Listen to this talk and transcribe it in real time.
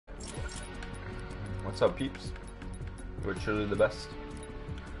What's up, peeps? We're truly the best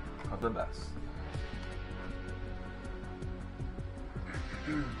of the best.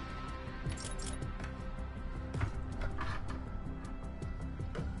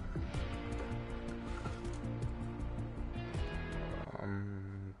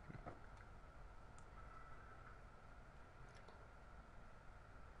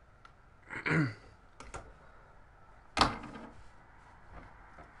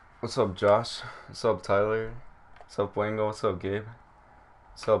 What's up, Josh? What's up, Tyler? What's up, Wango? What's up, Gabe?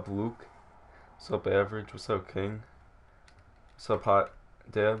 What's up, Luke? What's up, Average? What's up, King? What's up, Hot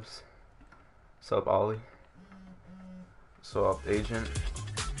Dabs? What's up, Ollie? What's up, Agent?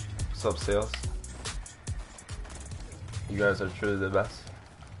 What's up, Sales? You guys are truly the best.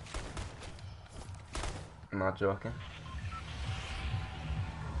 I'm not joking.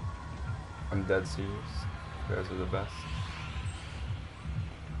 I'm dead serious. You guys are the best.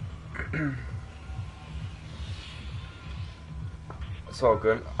 It's all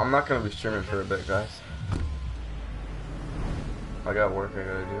good. I'm not gonna be streaming for a bit, guys. I got work I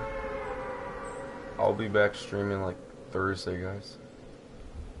gotta do. I'll be back streaming like Thursday, guys.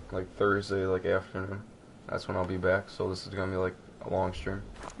 Like Thursday, like afternoon. That's when I'll be back. So this is gonna be like a long stream.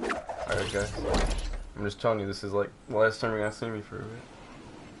 Alright, guys. I'm just telling you, this is like the last time you're gonna see me for a bit.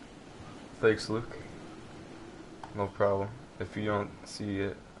 Thanks, Luke. No problem. If you don't see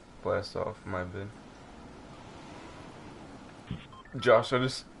it, blast off my vid. Josh, I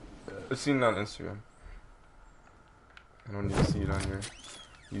seen it on Instagram. I don't need to see it on your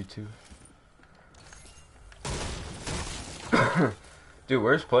YouTube. Dude,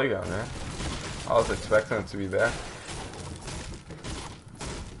 where's Playground, man? I was expecting it to be back.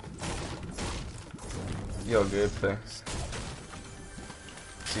 Yo, good, thanks.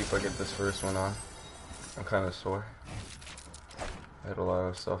 See if I get this first one on. I'm kind of sore. I had a lot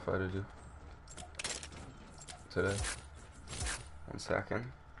of stuff I had to do today. 1 second.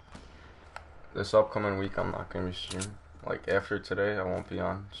 This upcoming week I'm not going to be streaming. Like after today I won't be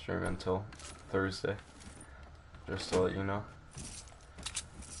on stream until Thursday. Just to let you know.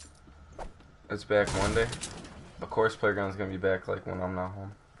 It's back Monday. Of course Playground's going to be back like when I'm not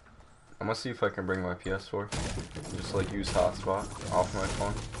home. I'm going to see if I can bring my PS4. Just like use hotspot off my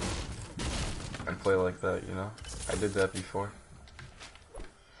phone. And play like that, you know. I did that before.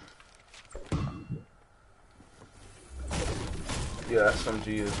 Yeah, SMG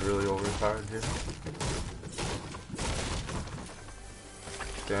is really overpowered here.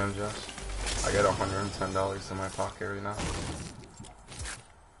 Damn, Josh. I got $110 in my pocket right now.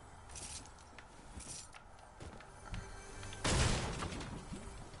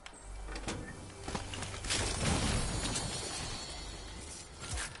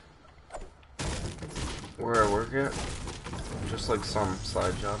 Where I work at? Just like some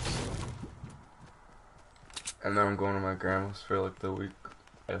side jobs. And then I'm going to my grandma's for like the week.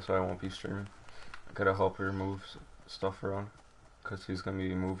 Yeah, so I won't be streaming. I gotta help her move stuff around. Cause he's gonna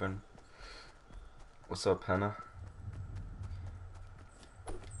be moving. What's up, Henna?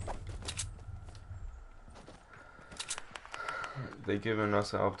 They giving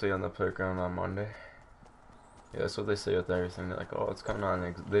us an update on the playground on Monday. Yeah, that's what they say with everything. They're like, oh, it's coming on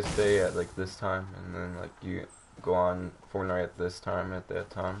like this day at like this time. And then like you go on Fortnite at this time, at that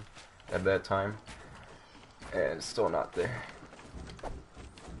time, at that time. And it's still not there.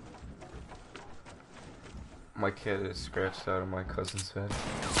 My cat is scratched out of my cousin's bed.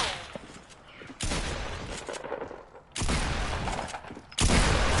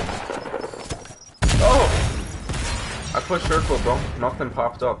 Oh! I pushed circle, bro. Nothing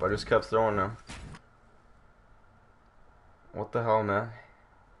popped up. I just kept throwing them. What the hell, man?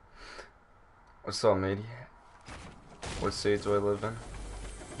 What's up, matey? What state do I live in?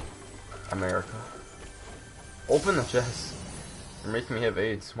 America. Open the chest. You're making me have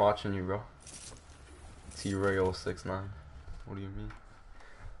AIDS watching you, bro. T-Ray069. What do you mean?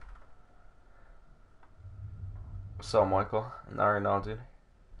 What's up, Michael? Not right now, dude.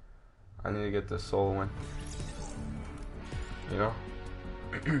 I need to get this solo win. You know?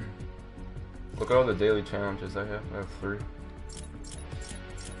 Look at all the daily challenges I have. I have 3.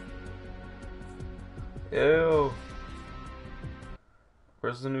 Ew.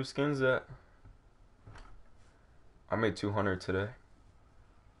 Where's the new skins at? I made 200 today.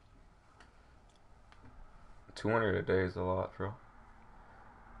 200 a day is a lot, bro.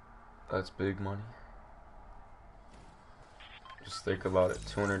 That's big money. Just think about it.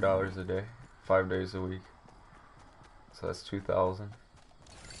 $200 a day, 5 days a week. So that's 2,000.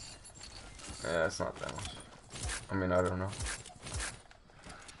 Yeah, it's not that much. I mean, I don't know.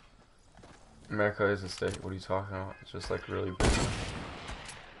 America is a state. What are you talking about? It's just like really big.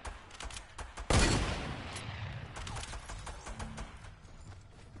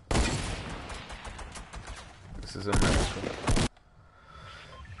 is a mess.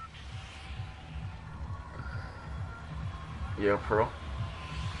 Yeah, Pearl.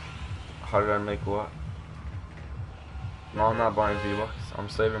 How did I make what? No, I'm not buying V-Bucks. I'm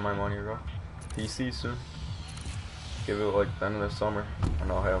saving my money, bro. PC soon. Give it like the end of the summer,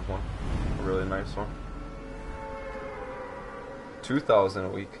 and I'll have one. A really nice one. 2,000 a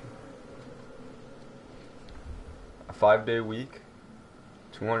week. A 5-day week.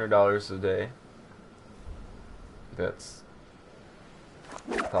 $200 a day. That's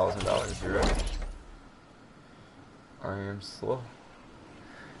 $1,000. You're right. I am slow.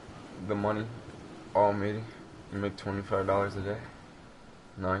 The money, all made. You make $25 a day.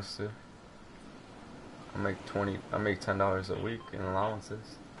 Nice, dude. I make $10 a week in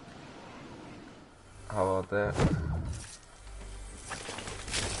allowances. How about that?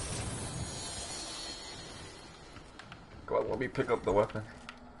 Go on, let me pick up the weapon.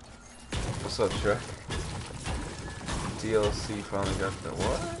 What's up, Shrek? DLC finally got the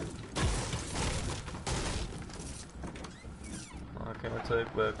what? I can't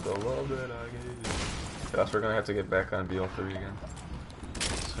take back the love that I gave you. Gosh, we're gonna have to get back on BO3 again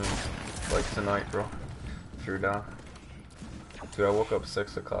soon. Like tonight, bro. If you're down. Dude, I woke up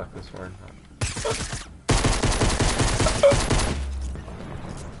 6 o'clock this morning.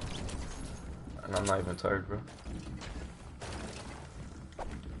 And I'm not even tired, bro.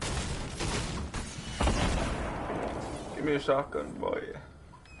 Give me a shotgun, boy.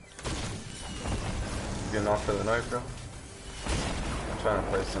 Getting off for the night, bro. I'm trying to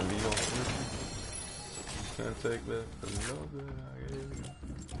play some BO3. Can't take back the love that I gave you.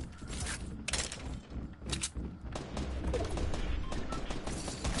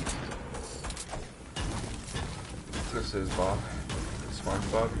 This is Bob.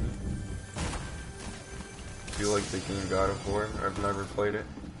 SpongeBob. Do you like the game God of War? I've never played it.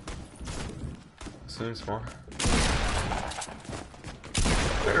 Seems fun.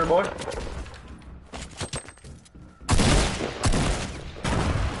 There, boy.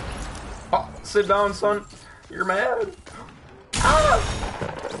 Oh, sit down, son. You're mad. Ah!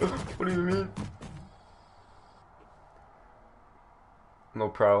 What do you mean? No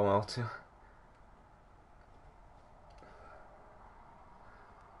problem, L2.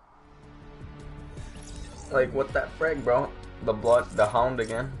 Like, what that frag, bro? The hound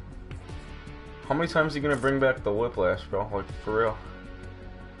again. How many times are you gonna bring back the whiplash, bro? Like, for real.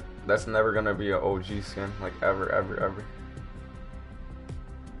 That's never gonna be an OG skin, like, ever, ever, ever.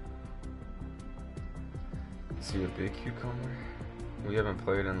 See a big cucumber? We haven't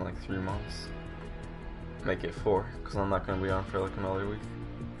played in like 3 months. Make it 4, because I'm not gonna be on for like another week.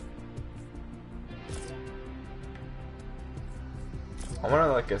 I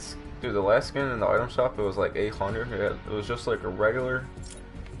wanna like dude, the last skin in the item shop, it was like 800. It was just like a regular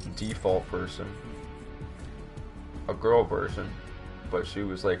default person, a girl version, but she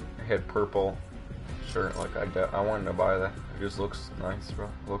was like had purple shirt. Like I wanted to buy that. It just looks nice, bro.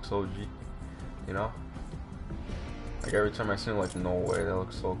 It looks OG, you know. Like every time I see it, like no way, that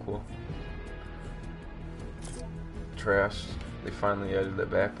looks so cool. Trash. They finally added the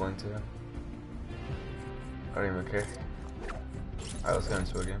back bling to it. I don't even care. Alright, let's get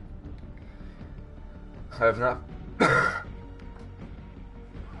into it again. I have not.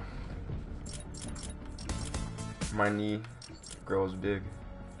 My knee grows big.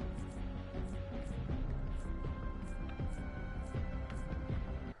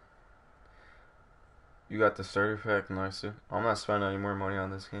 You got the starter pack, nice. I'm not spending any more money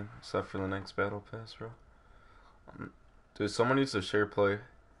on this game except for the next battle pass, bro. Dude, someone needs to share play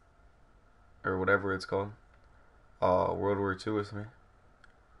or whatever it's called. World War II with me.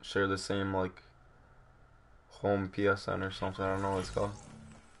 Share the same like home PSN or something. I don't know what it's called.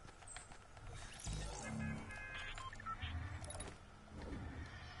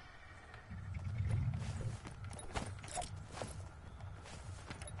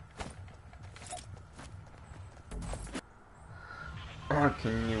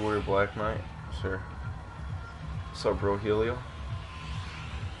 Can you wear Black Knight? Sure. What's up, bro? Helio?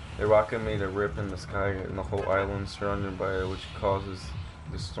 The rocket made a rip in the sky and the whole island surrounded by it, which causes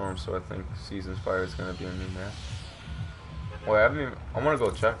the storm, so I think Seasons Fire is gonna be a new map. Well, I haven't even, I wanna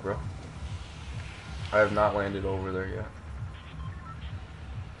go check, bro. I have not landed over there yet.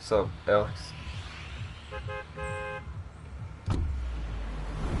 What's up, Alex?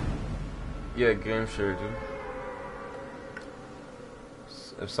 Yeah, game share, dude.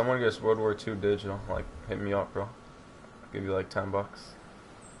 If someone gets World War II digital, like, hit me up, bro. I'll give you like 10 bucks.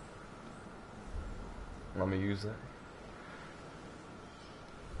 Let me use it.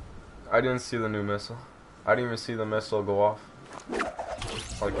 I didn't see the new missile. I didn't even see the missile go off.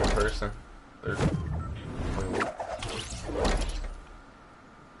 Like in person. Wait, what?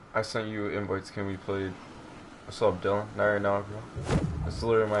 I sent you invites. Can we play? What's up, Dylan? Not right now, bro. It's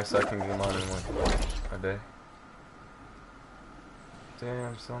literally my second game on in like a day.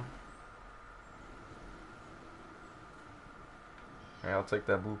 Damn, son. Hey, I'll take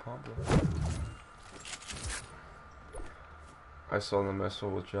that blue pump, bro. I saw the missile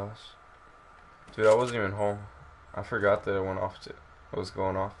with Josh. Dude, I wasn't even home. I forgot that it went off. It was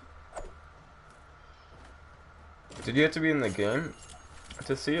going off. Did you have to be in the game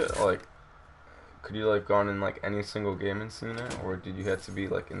to see it? Like, could you like gone in like any single game and seen it, or did you have to be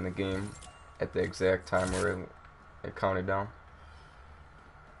like in the game at the exact time where it counted down?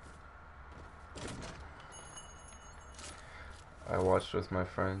 I watched with my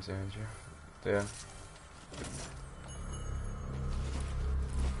friends, Andrew. Damn.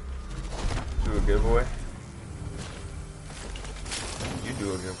 Do a giveaway. You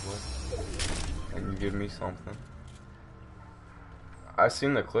do a giveaway, and you give me something. I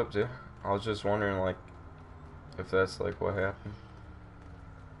seen the clip, dude. I was just wondering, like, if that's like what happened.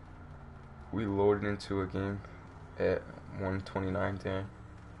 We loaded into a game at 1:29. Damn.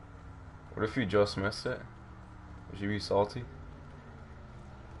 What if you just missed it? Would you be salty?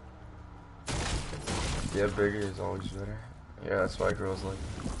 Yeah, bigger is always better. Yeah, that's why girls like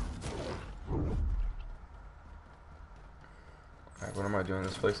it. Alright, what am I doing?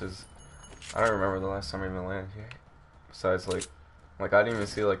 This place is... I don't remember the last time I even landed here. Besides, like I didn't even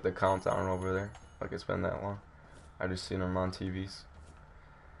see, like, the countdown over there. Like, it's been that long. I just seen them on TVs.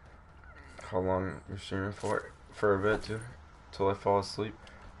 How long you're streaming for? For a bit, too. Till I fall asleep.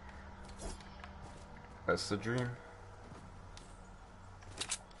 That's the dream.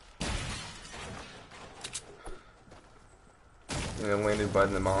 And it landed by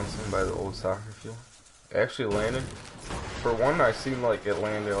the mountain, by the old soccer field. It actually landed. For one, I seen like it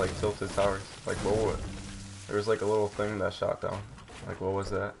landed like tilted towers. Like what? There was like a little thing that shot down. Like what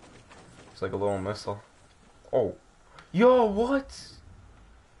was that? It's like a little missile. Oh, yo, what?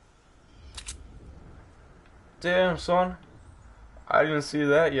 Damn, son. I didn't see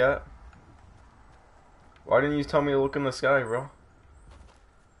that yet. Why didn't you tell me to look in the sky, bro?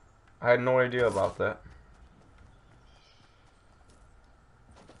 I had no idea about that.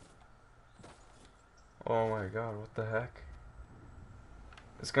 Oh my god, what the heck?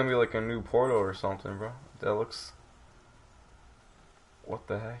 It's gonna be like a new portal or something, bro. That looks... What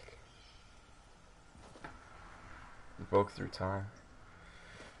the heck? Broke through time.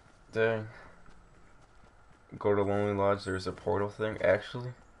 Dang. Go to Lonely Lodge, there's a portal thing,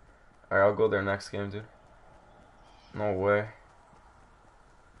 actually. Alright, I'll go there next game, dude. No way.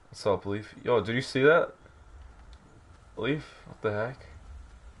 What's up, Leif? Yo, did you see that? Leif? What the heck?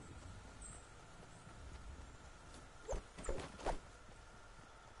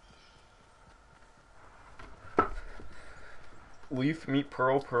 Leif meet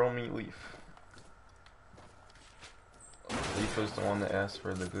Pearl, Pearl meet Leif. Leif was the one that asked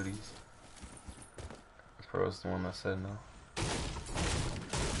for the goodies. Pearl's the one that said no.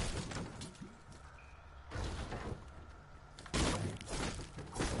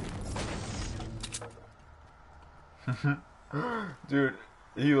 Dude,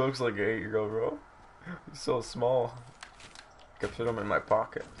 he looks like an 8-year-old, bro. He's so small. I could fit him in my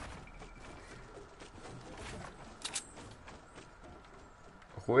pocket.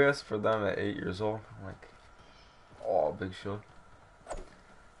 Who asked for them at 8 years old? Like, oh, big shield.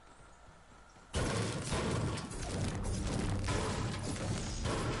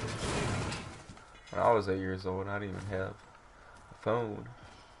 When I was 8 years old, I didn't even have a phone.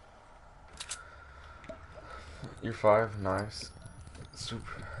 You're 5, nice.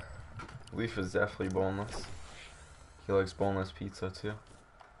 Super. Leif is definitely boneless. He likes boneless pizza too.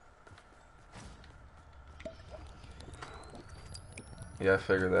 Yeah, I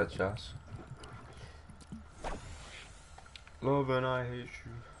figured that, Josh. Love and I hate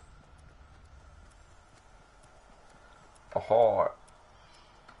you. A heart.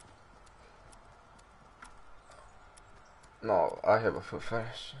 No, I have a foot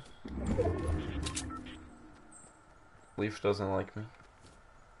fetish. Leif doesn't like me.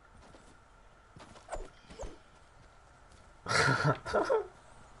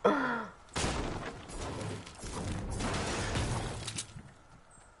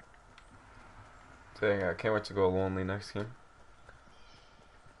 Dang, I can't wait to go lonely next game.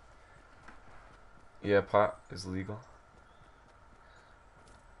 Yeah, pot is legal.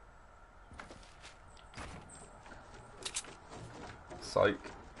 Psych.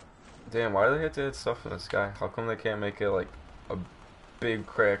 Damn, why do they have to hit stuff in the sky? How come they can't make it like a big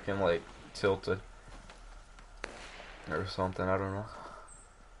crack and like tilted? Or something, I don't know.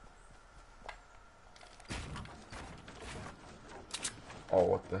 Oh,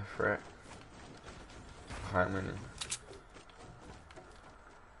 what the frick? Hyman.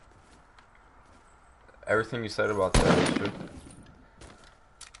 Everything you said about that is true.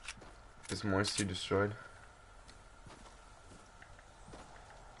 Is Moisty destroyed?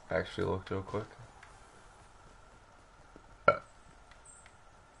 Actually looked real quick.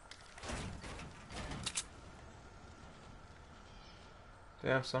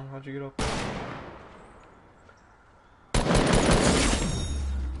 Damn son, how'd you get up there?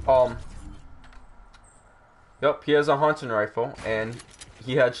 Yep, he has a hunting rifle, and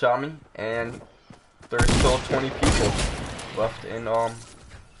he had shot me, and there's still 20 people left in,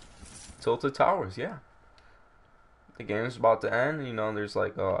 Tilted Towers, yeah. The game's about to end, you know, there's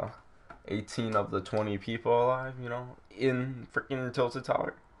like, 18 of the 20 people alive, you know, in freaking Tilted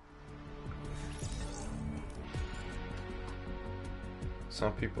Tower.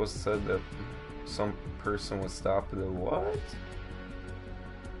 Some people said that some person would stop the what?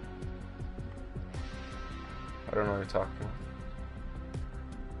 I don't know what you're talking about.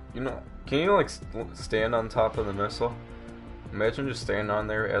 You know, can you like stand on top of the missile? Imagine just standing on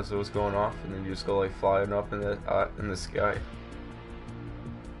there as it was going off, and then you just go like flying up in the sky.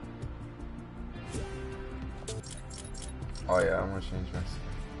 Oh yeah, I'm gonna change my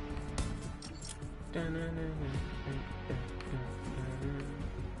skin.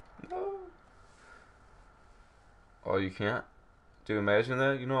 No. Oh, you can't? Dude, imagine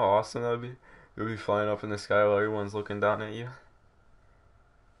that. You know how awesome that would be? You'll be flying up in the sky while everyone's looking down at you.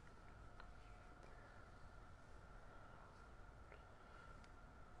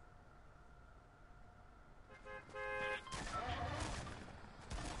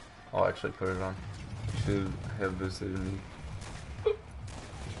 I'll actually put it on. You should have visited me.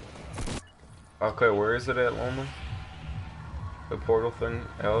 Okay, where is it at, Lonely? The portal thing,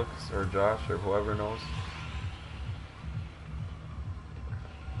 Alex or Josh or whoever knows.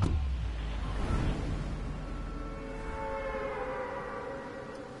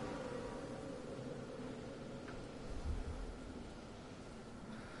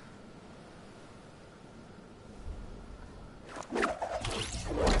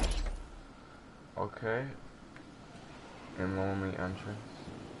 Okay. And lonely entrance.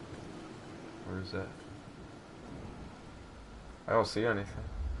 Where is that? I don't see anything.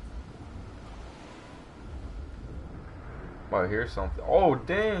 Oh, I hear something. Oh,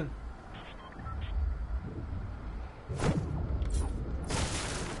 dang!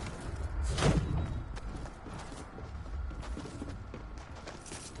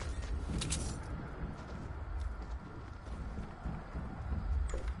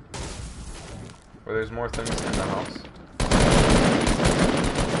 Well, there's more things in the house.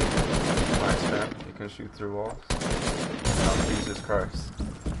 Nice, man. You can shoot through walls. Oh, Jesus Christ.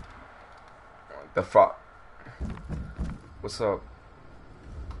 The fuck? What's up?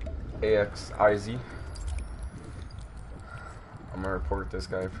 AXIZ. I'm gonna report this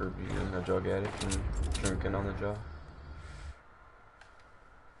guy for being a drug addict and drinking on the job.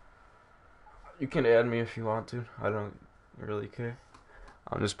 You can add me if you want to. I don't really care.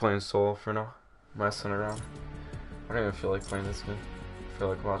 I'm just playing solo for now. Messing around. I don't even feel like playing this game. I feel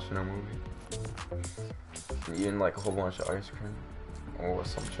like watching a movie. Eating like a whole bunch of ice cream. Or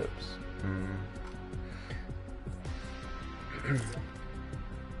some chips.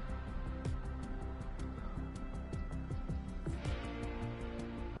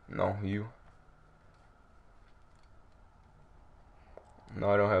 No, you.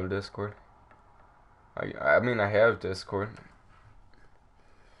 No, I don't have Discord. I mean, I have Discord.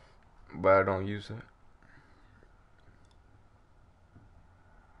 But I don't use it.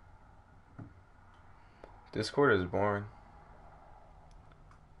 Discord is boring.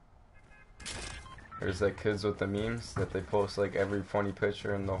 There's like kids with the memes that they post like every funny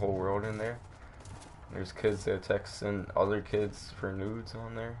picture in the whole world in there. There's kids that text in other kids for nudes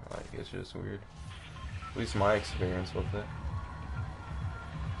on there. Like, it's just weird. At least my experience with it.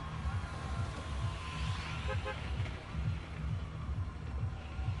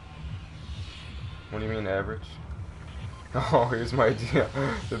 What do you mean average? Oh, here's my idea.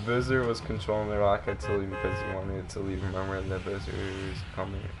 The visitor was controlling the rocket to leave because he wanted it to leave. Remember that visitors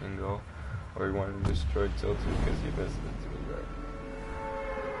come and go. Or he wanted to destroy Tilted because he visited through there.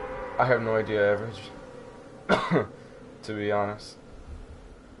 I have no idea average. To be honest.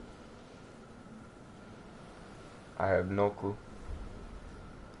 I have no clue.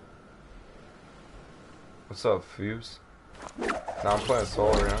 What's up, Fuse? Now I'm playing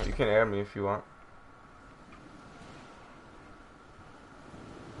solo right now. You can add me if you want.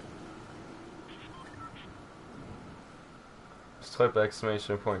 Just type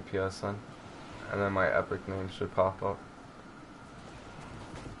exclamation point PSN, and then my epic name should pop up.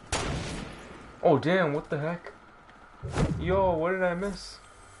 Oh damn, what the heck? Yo, what did I miss?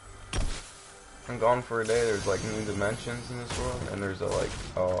 I'm gone for a day. There's like new dimensions in this world, and there's a like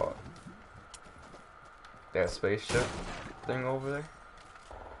that spaceship thing over there.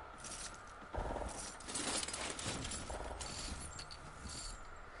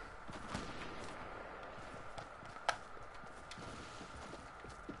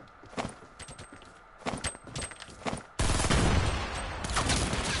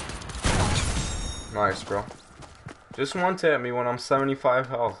 Nice, bro. Just one tap me when I'm 75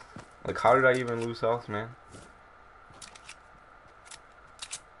 health. Like, how did I even lose health, man?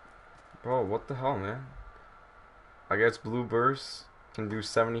 Bro, what the hell, man? I guess blue bursts can do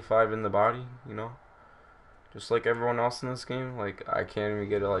 75 in the body, you know? Just like everyone else in this game. Like, I can't even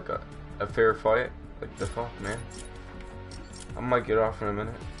get like a fair fight. Like, the fuck, man? I might get off in a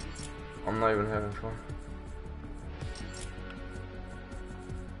minute. I'm not even having fun.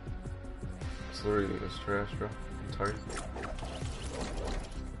 It's literally this trash, bro. I'm tired.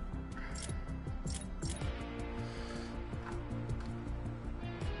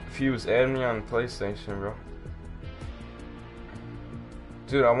 Fuse, add me on PlayStation, bro.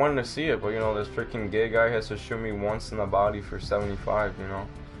 Dude, I wanted to see it, but you know, this freaking gay guy has to shoot me once in the body for 75, you know?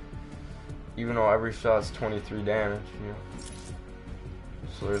 Even though every shot's 23 damage, you know?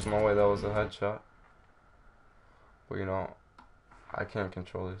 So there's no way that was a headshot. But you know, I can't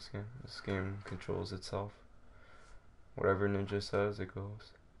control this game. This game controls itself. Whatever Ninja says, it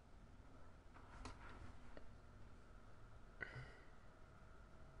goes.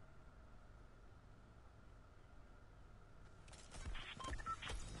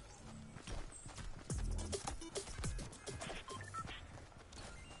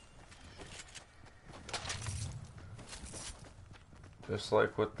 Just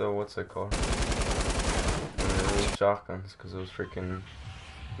like with the, what's it called? Shotguns, because it was freaking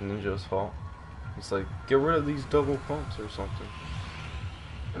Ninja's fault. It's like, get rid of these double pumps or something.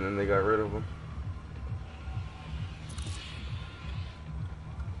 And then they got rid of them.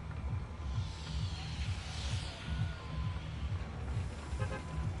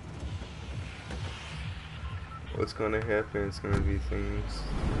 What's gonna happen? It's gonna be things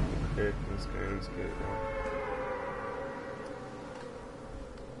Americans get wrong.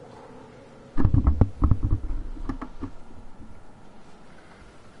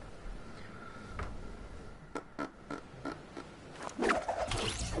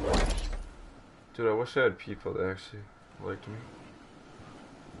 Dude, I wish I had people that actually liked me.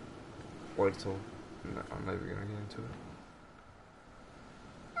 Like to. No, I'm never gonna get into it.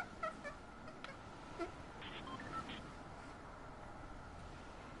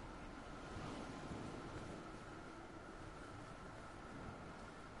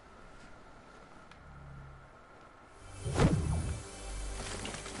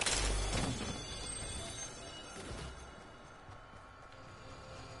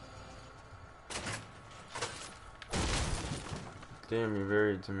 Damn, you're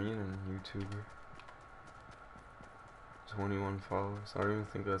very demeaning, YouTuber. 21 followers. I don't even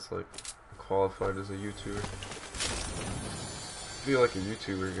think that's like qualified as a YouTuber. To be like a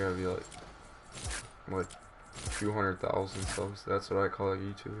YouTuber, you gotta be like a few 100,000 subs. That's what I call a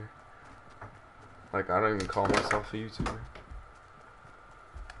YouTuber. Like, I don't even call myself a YouTuber.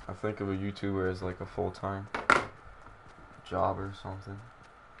 I think of a YouTuber as like a full-time job or something.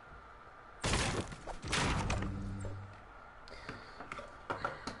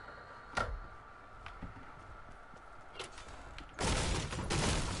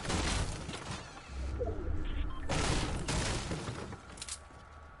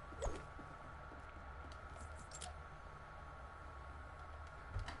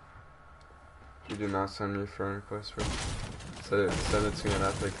 You did not send me a friend request, bro. Send it to me on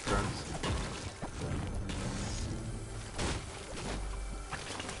Epic Friends.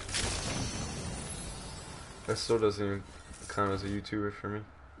 That still doesn't even count as a YouTuber for me.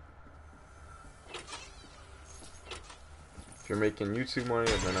 If you're making YouTube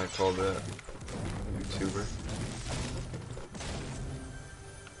money, then I call that YouTuber.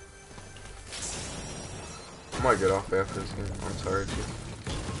 I might get off after this game. I'm tired too.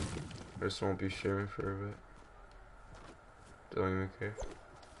 I just won't be streaming for a bit. Don't even care.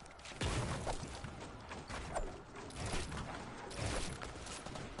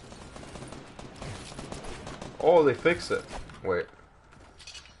 Oh, they fixed it. Wait.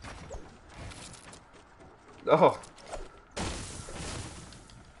 Oh.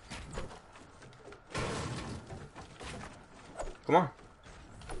 Come on.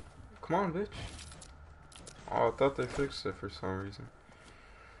 Come on, bitch. Oh, I thought they fixed it for some reason.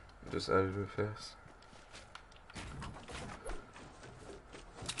 Just added it fast.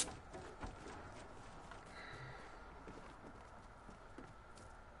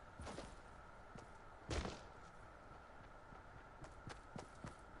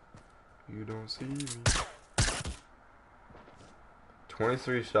 don't see me.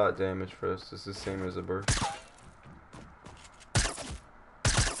 23 shot damage for us. This is the same as a burst.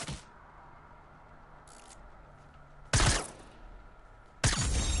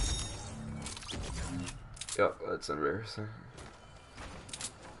 Yep, that's embarrassing.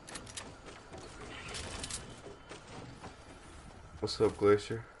 What's up,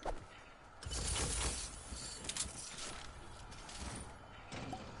 Glacier?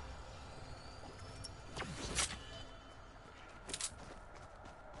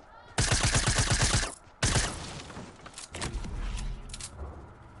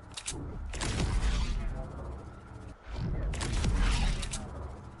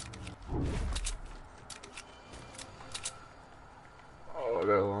 Oh, I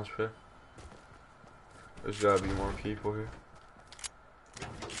got a launch pad. There's gotta be more people here.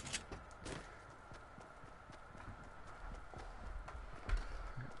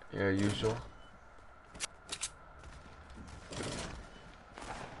 Yeah, usual.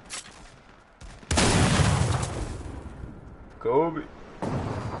 Kobe.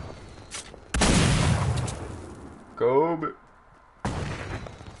 Kobe.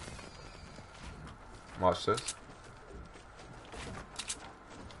 Watch this.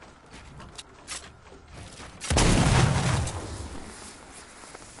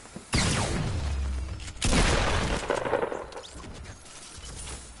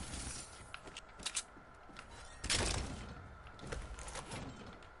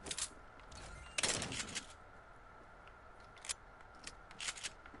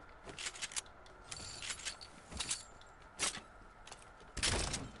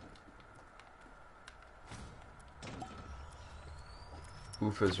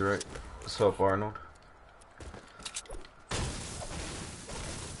 Oof is right. What's up, Arnold?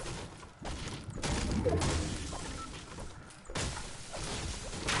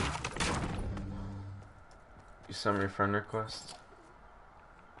 You sent me a friend request?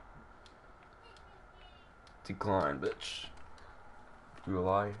 Decline, bitch. You a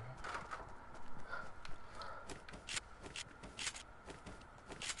lie?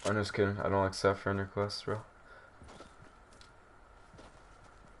 I'm just kidding. I don't accept friend requests, bro.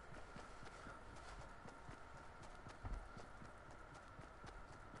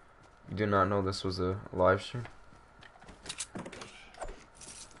 You did not know this was a live stream?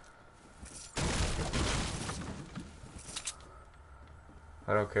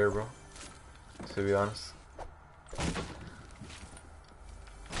 I don't care, bro. To be honest.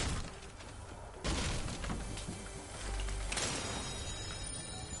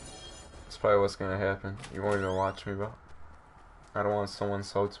 That's probably what's gonna happen. You won't even watch me, bro. I don't want someone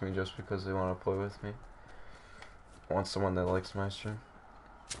so to me just because they want to play with me. I want someone that likes my stream.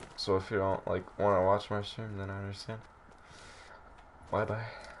 So if you don't like want to watch my stream, then I understand. Bye bye.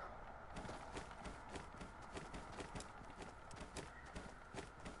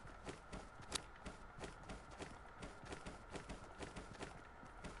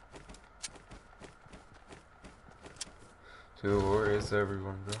 Dude, where is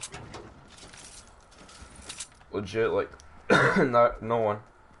everyone, bro? Legit, like, no one.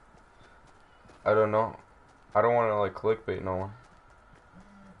 I don't know. I don't want to like clickbait no one.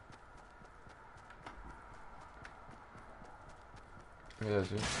 Yeah,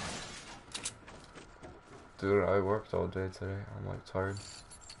 dude. Dude, I worked all day today. I'm like tired.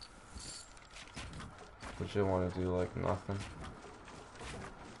 Legit want to do like nothing.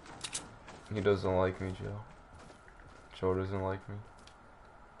 He doesn't like me, Joe. Joe doesn't like me.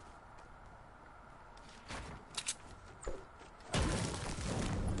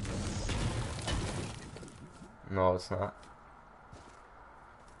 No, it's not.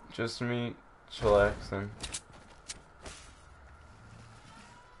 Just me chillaxing.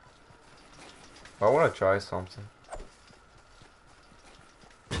 I want to try something.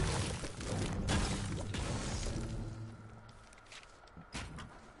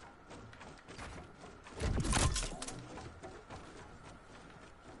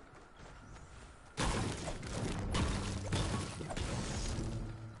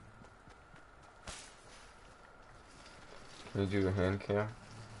 Can you do a hand cam?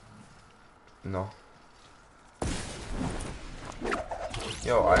 No.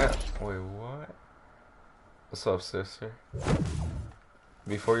 Yo, wait, what? What's up, sister?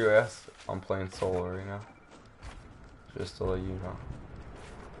 Before you ask, I'm playing solo right now. Just to let you know.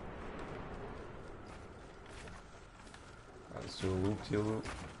 Let's do a loop-de-loop.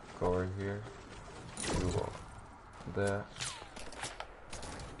 Go right here. Do that.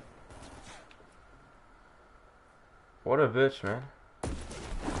 What a bitch, man.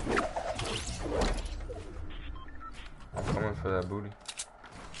 I'm coming for that booty.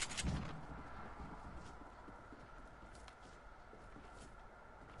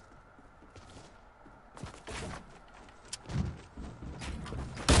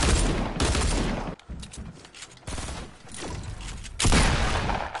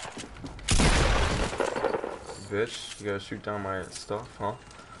 bitch. You gotta shoot down my stuff, huh?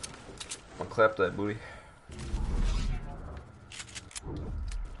 I'll clap that booty.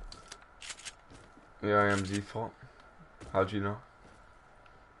 Yeah, I am default. How'd you know?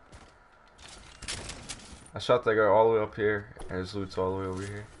 I shot that guy all the way up here, and his loot's all the way over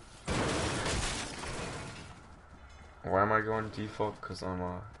here. Why am I going default? Because I'm,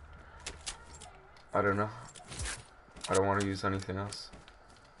 I don't know. I don't want to use anything else.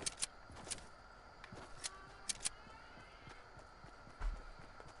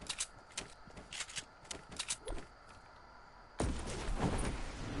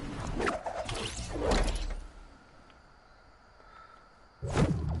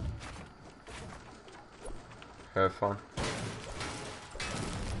 Have fun.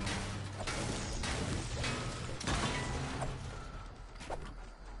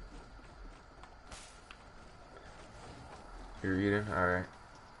 You're eating? Alright.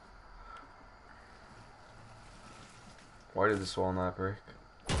 Why did this wall not break?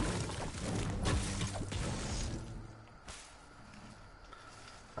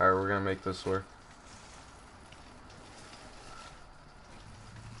 Alright, we're gonna make this work.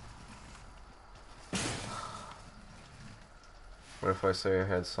 What if I say I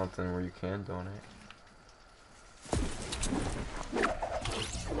had something where you can donate?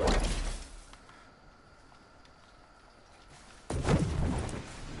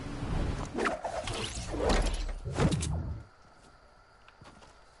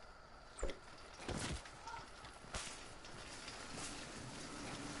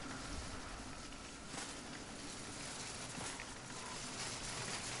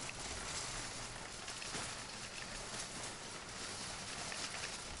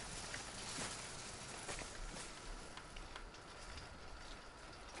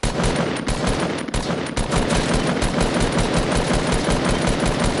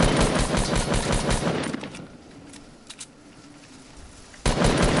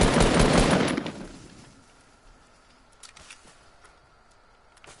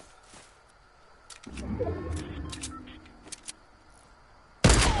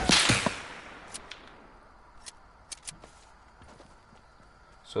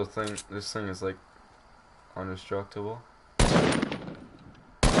 So this thing is like undestructible.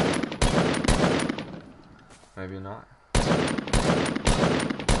 Maybe not.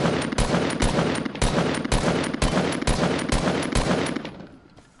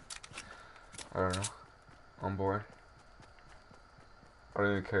 I don't know. I'm bored. I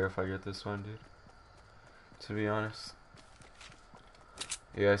don't even care if I get this one, dude. To be honest.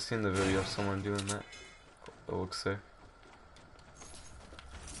 Yeah, I seen the video of someone doing that. It looks sick.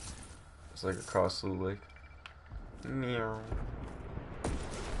 It's like across the lake. Meow.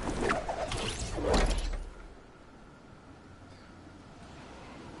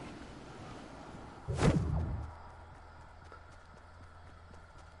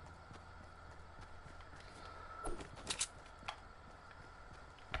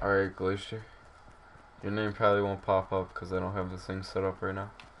 Alright, Glacier. Your name probably won't pop up because I don't have the thing set up right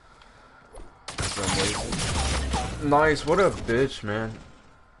now. Nice, what a bitch, man.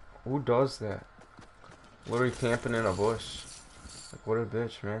 Who does that? Literally camping in a bush. Like, what a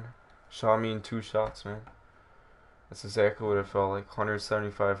bitch, man. Shot me in 2 shots, man. That's exactly what it felt like.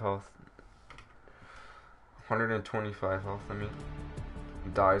 175 health. 125 health, I mean.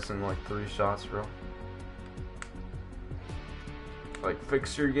 Dies in like 3 shots, bro. Like,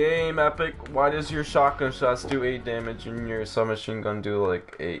 fix your game, Epic. Why does your shotgun shots do 8 damage and your submachine gun do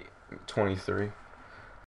like 23?